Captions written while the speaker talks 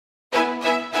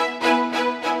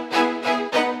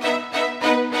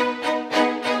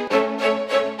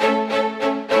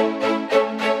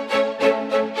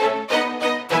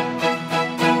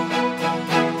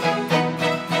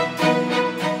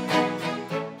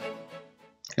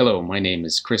Hello, my name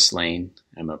is Kris Lane.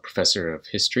 I'm a professor of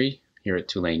history here at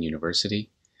Tulane University.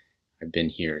 I've been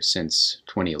here since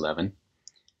 2011.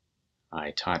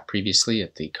 I taught previously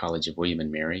at the College of William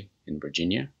and Mary in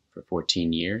Virginia for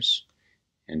 14 years,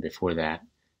 and before that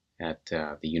at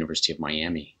the University of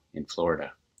Miami in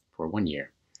Florida for 1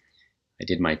 year. I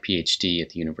did my PhD at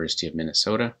the University of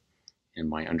Minnesota and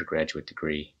my undergraduate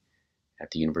degree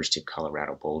at the University of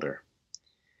Colorado Boulder.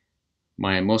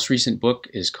 My most recent book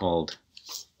is called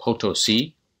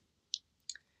Potosi,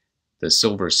 the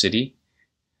Silver City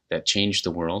That Changed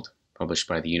the World, published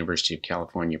by the University of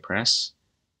California Press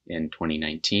in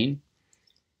 2019.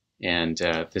 And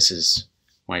this is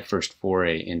my first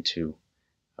foray into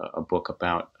a book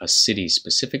about a city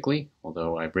specifically,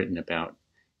 although I've written about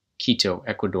Quito,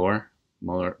 Ecuador,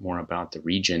 more about the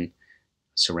region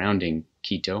surrounding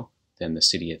Quito than the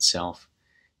city itself.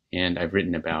 And I've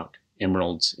written about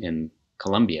emeralds in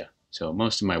Colombia. So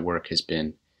most of my work has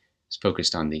been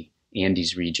focused on the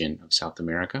Andes region of South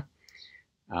America.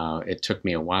 It took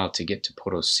me a while to get to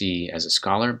Potosi as a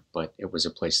scholar, but it was a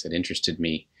place that interested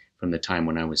me from the time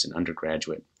when I was an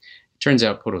undergraduate. It turns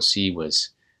out Potosi was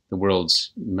the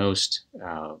world's most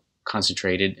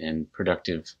concentrated and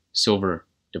productive silver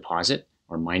deposit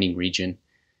or mining region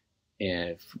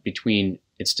between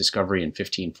its discovery in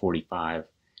 1545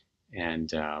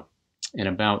 and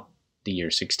about the year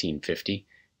 1650.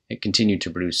 It continued to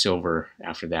produce silver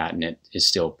after that, and it is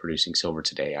still producing silver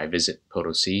today. I visit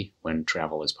Potosi when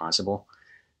travel is possible,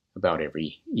 about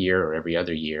every year or every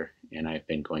other year, and I've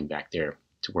been going back there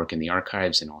to work in the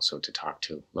archives and also to talk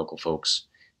to local folks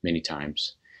many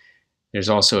times. There's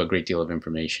also a great deal of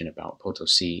information about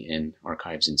Potosi in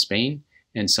archives in Spain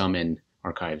and some in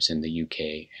archives in the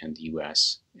UK and the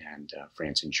US and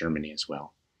France and Germany as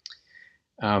well.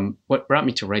 What brought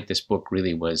me to write this book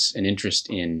really was an interest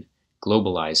in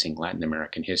globalizing Latin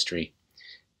American history.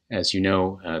 As you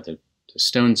know, the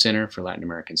Stone Center for Latin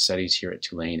American Studies here at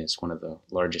Tulane is one of the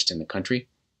largest in the country.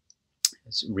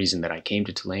 The reason that I came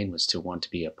to Tulane was to want to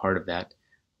be a part of that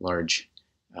large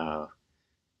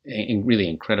and really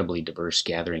incredibly diverse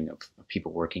gathering of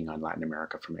people working on Latin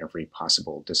America from every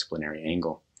possible disciplinary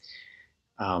angle.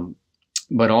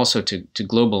 But also to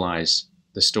globalize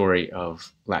the story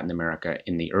of Latin America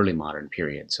in the early modern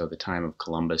period, so the time of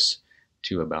Columbus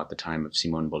to about the time of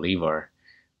Simon Bolivar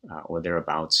or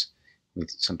thereabouts. We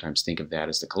sometimes think of that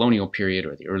as the colonial period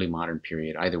or the early modern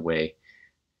period. Either way,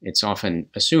 it's often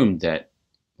assumed that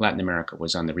Latin America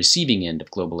was on the receiving end of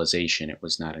globalization. It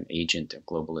was not an agent of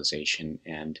globalization.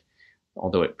 And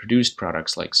although it produced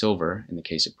products like silver in the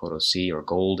case of Potosi, or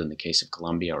gold in the case of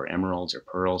Colombia, or emeralds or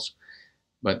pearls,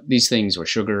 but these things, or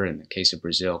sugar in the case of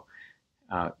Brazil,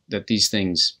 that these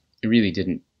things really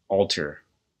didn't alter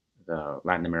the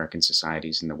Latin American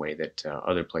societies in the way that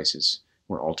other places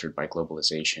were altered by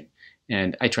globalization.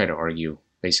 And I try to argue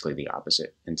basically the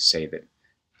opposite, and to say that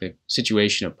the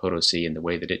situation of Potosi and the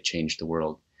way that it changed the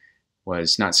world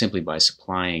was not simply by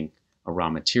supplying a raw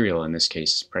material, in this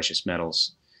case precious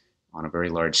metals, on a very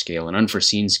large scale, an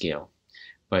unforeseen scale,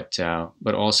 but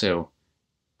also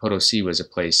Potosi was a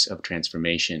place of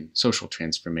transformation, social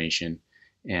transformation,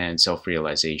 and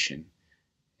self-realization.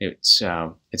 It's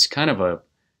kind of a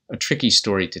tricky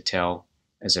story to tell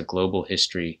as a global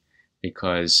history,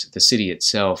 because the city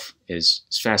itself is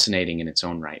fascinating in its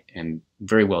own right and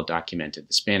very well documented.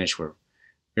 The Spanish were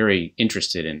very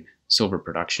interested in silver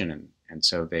production, and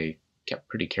so they kept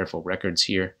pretty careful records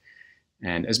here.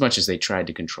 And as much as they tried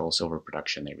to control silver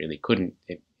production, they really couldn't.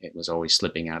 It was always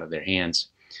slipping out of their hands.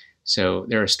 So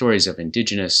there are stories of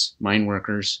indigenous mine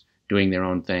workers doing their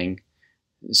own thing,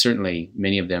 certainly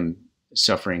many of them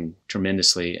suffering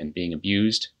tremendously and being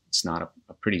abused. It's not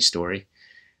a pretty story.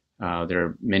 There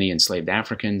are many enslaved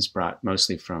Africans brought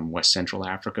mostly from West Central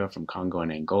Africa, from Congo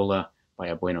and Angola,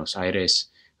 via Buenos Aires,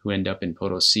 who end up in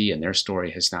Potosi, and their story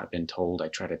has not been told. I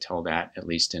try to tell that, at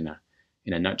least in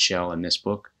a nutshell, in this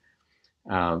book.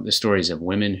 The stories of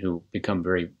women who become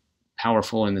very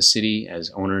powerful in the city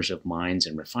as owners of mines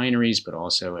and refineries, but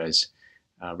also as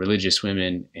religious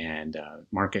women and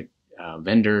market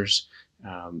vendors.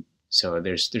 So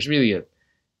there's really a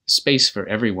space for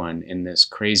everyone in this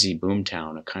crazy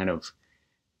boomtown, a kind of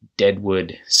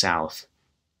Deadwood South,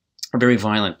 a very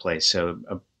violent place. So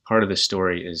a part of the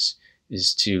story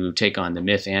is to take on the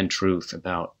myth and truth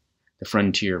about the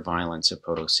frontier violence of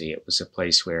Potosi. It was a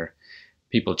place where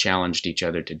people challenged each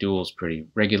other to duels pretty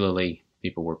regularly.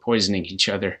 People were poisoning each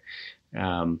other.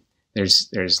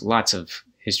 There's lots of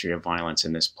history of violence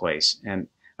in this place, and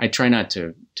I try not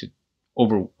to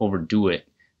overdo it,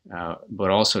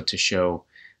 but also to show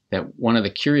that one of the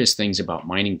curious things about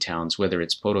mining towns, whether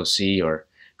it's Potosi or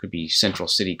could be Central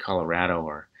City, Colorado,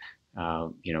 or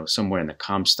somewhere in the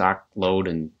Comstock Lode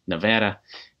in Nevada,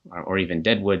 or even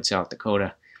Deadwood, South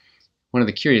Dakota. One of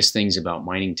the curious things about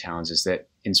mining towns is that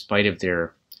in spite of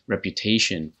their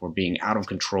reputation for being out of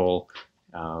control,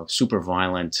 super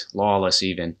violent, lawless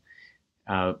even,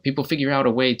 people figure out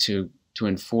a way to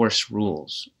enforce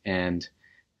rules. And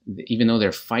even though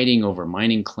they're fighting over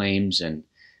mining claims and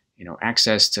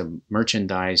access to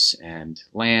merchandise and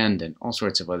land and all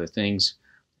sorts of other things,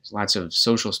 there's lots of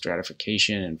social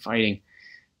stratification and fighting.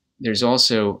 There's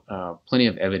also plenty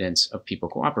of evidence of people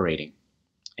cooperating.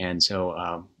 And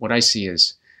so what I see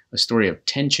is a story of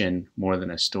tension more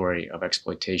than a story of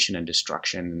exploitation and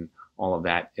destruction. And all of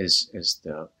that is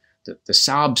the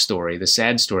sob story, the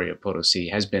sad story of Potosi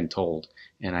has been told.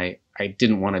 And I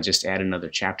didn't want to just add another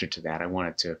chapter to that. I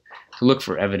wanted to look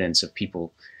for evidence of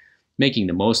people making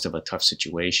the most of a tough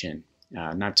situation,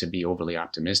 not to be overly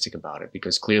optimistic about it,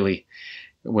 because clearly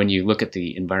when you look at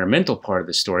the environmental part of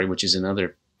the story, which is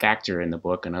another factor in the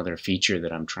book, another feature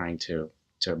that I'm trying to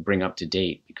bring up to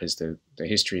date, because the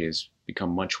history has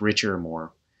become much richer,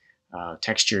 more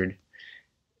textured,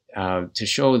 to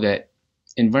show that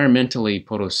environmentally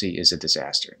Potosi is a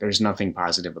disaster. There's nothing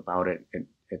positive about it.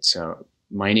 It's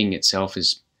mining itself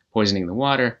is poisoning the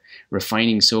water.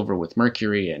 Refining silver with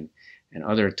mercury and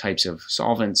other types of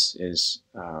solvents is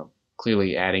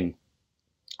clearly adding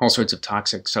all sorts of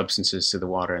toxic substances to the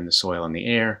water and the soil and the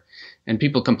air. And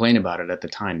people complain about it at the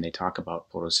time. They talk about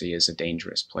Potosi as a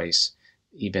dangerous place.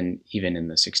 Even in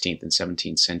the 16th and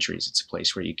 17th centuries, it's a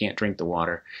place where you can't drink the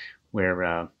water,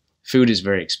 where food is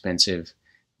very expensive,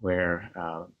 where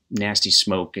nasty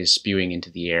smoke is spewing into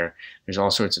the air. There's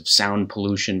all sorts of sound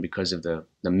pollution because of the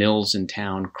mills in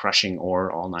town crushing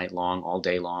ore all night long, all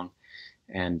day long,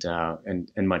 and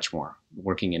much more.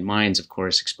 Working in mines, of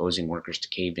course, exposing workers to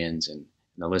cave-ins, and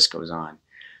the list goes on.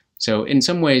 So in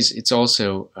some ways, it's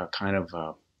also a kind of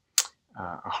a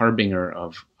harbinger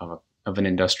of an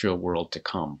industrial world to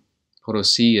come.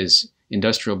 Potosi is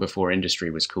industrial before industry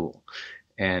was cool.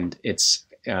 And it's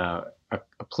a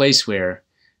place where,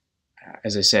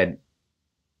 as I said,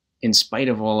 in spite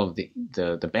of all of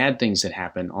the bad things that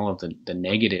happen, all of the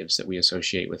negatives that we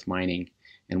associate with mining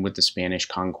and with the Spanish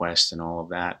conquest and all of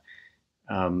that,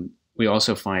 we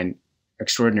also find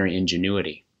extraordinary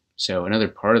ingenuity. So another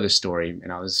part of the story,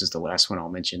 and this is the last one I'll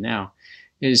mention now,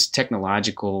 is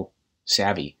technological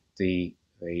savvy. The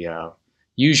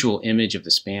usual image of the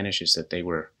Spanish is that they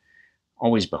were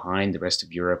always behind the rest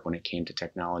of Europe when it came to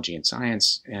technology and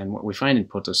science. And what we find in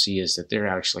Potosi is that they're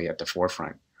actually at the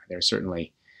forefront. There are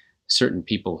certainly certain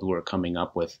people who are coming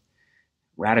up with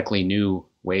radically new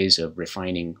ways of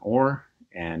refining ore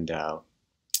and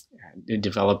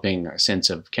developing a sense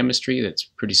of chemistry that's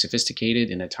pretty sophisticated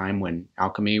in a time when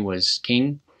alchemy was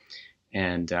king.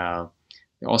 And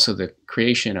also the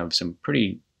creation of some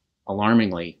pretty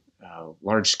alarmingly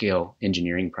large-scale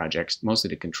engineering projects, mostly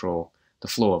to control the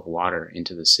flow of water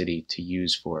into the city to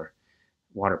use for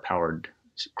water-powered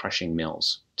crushing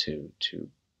mills to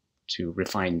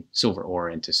refine silver ore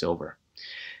into silver.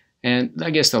 And I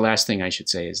guess the last thing I should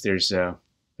say is there's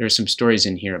some stories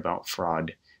in here about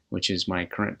fraud, which is my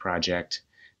current project.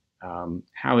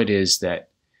 How it is that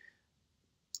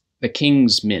the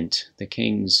King's Mint, the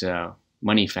King's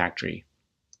money factory,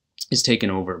 is taken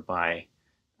over by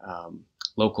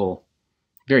local,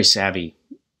 very savvy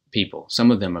people,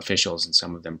 some of them officials and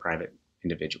some of them private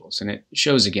individuals. And it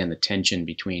shows again the tension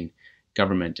between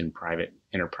government and private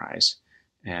enterprise.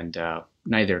 And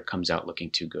neither comes out looking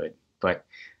too good. But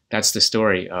that's the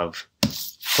story of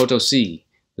Potosi,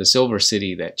 the silver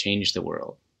city that changed the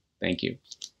world. Thank you.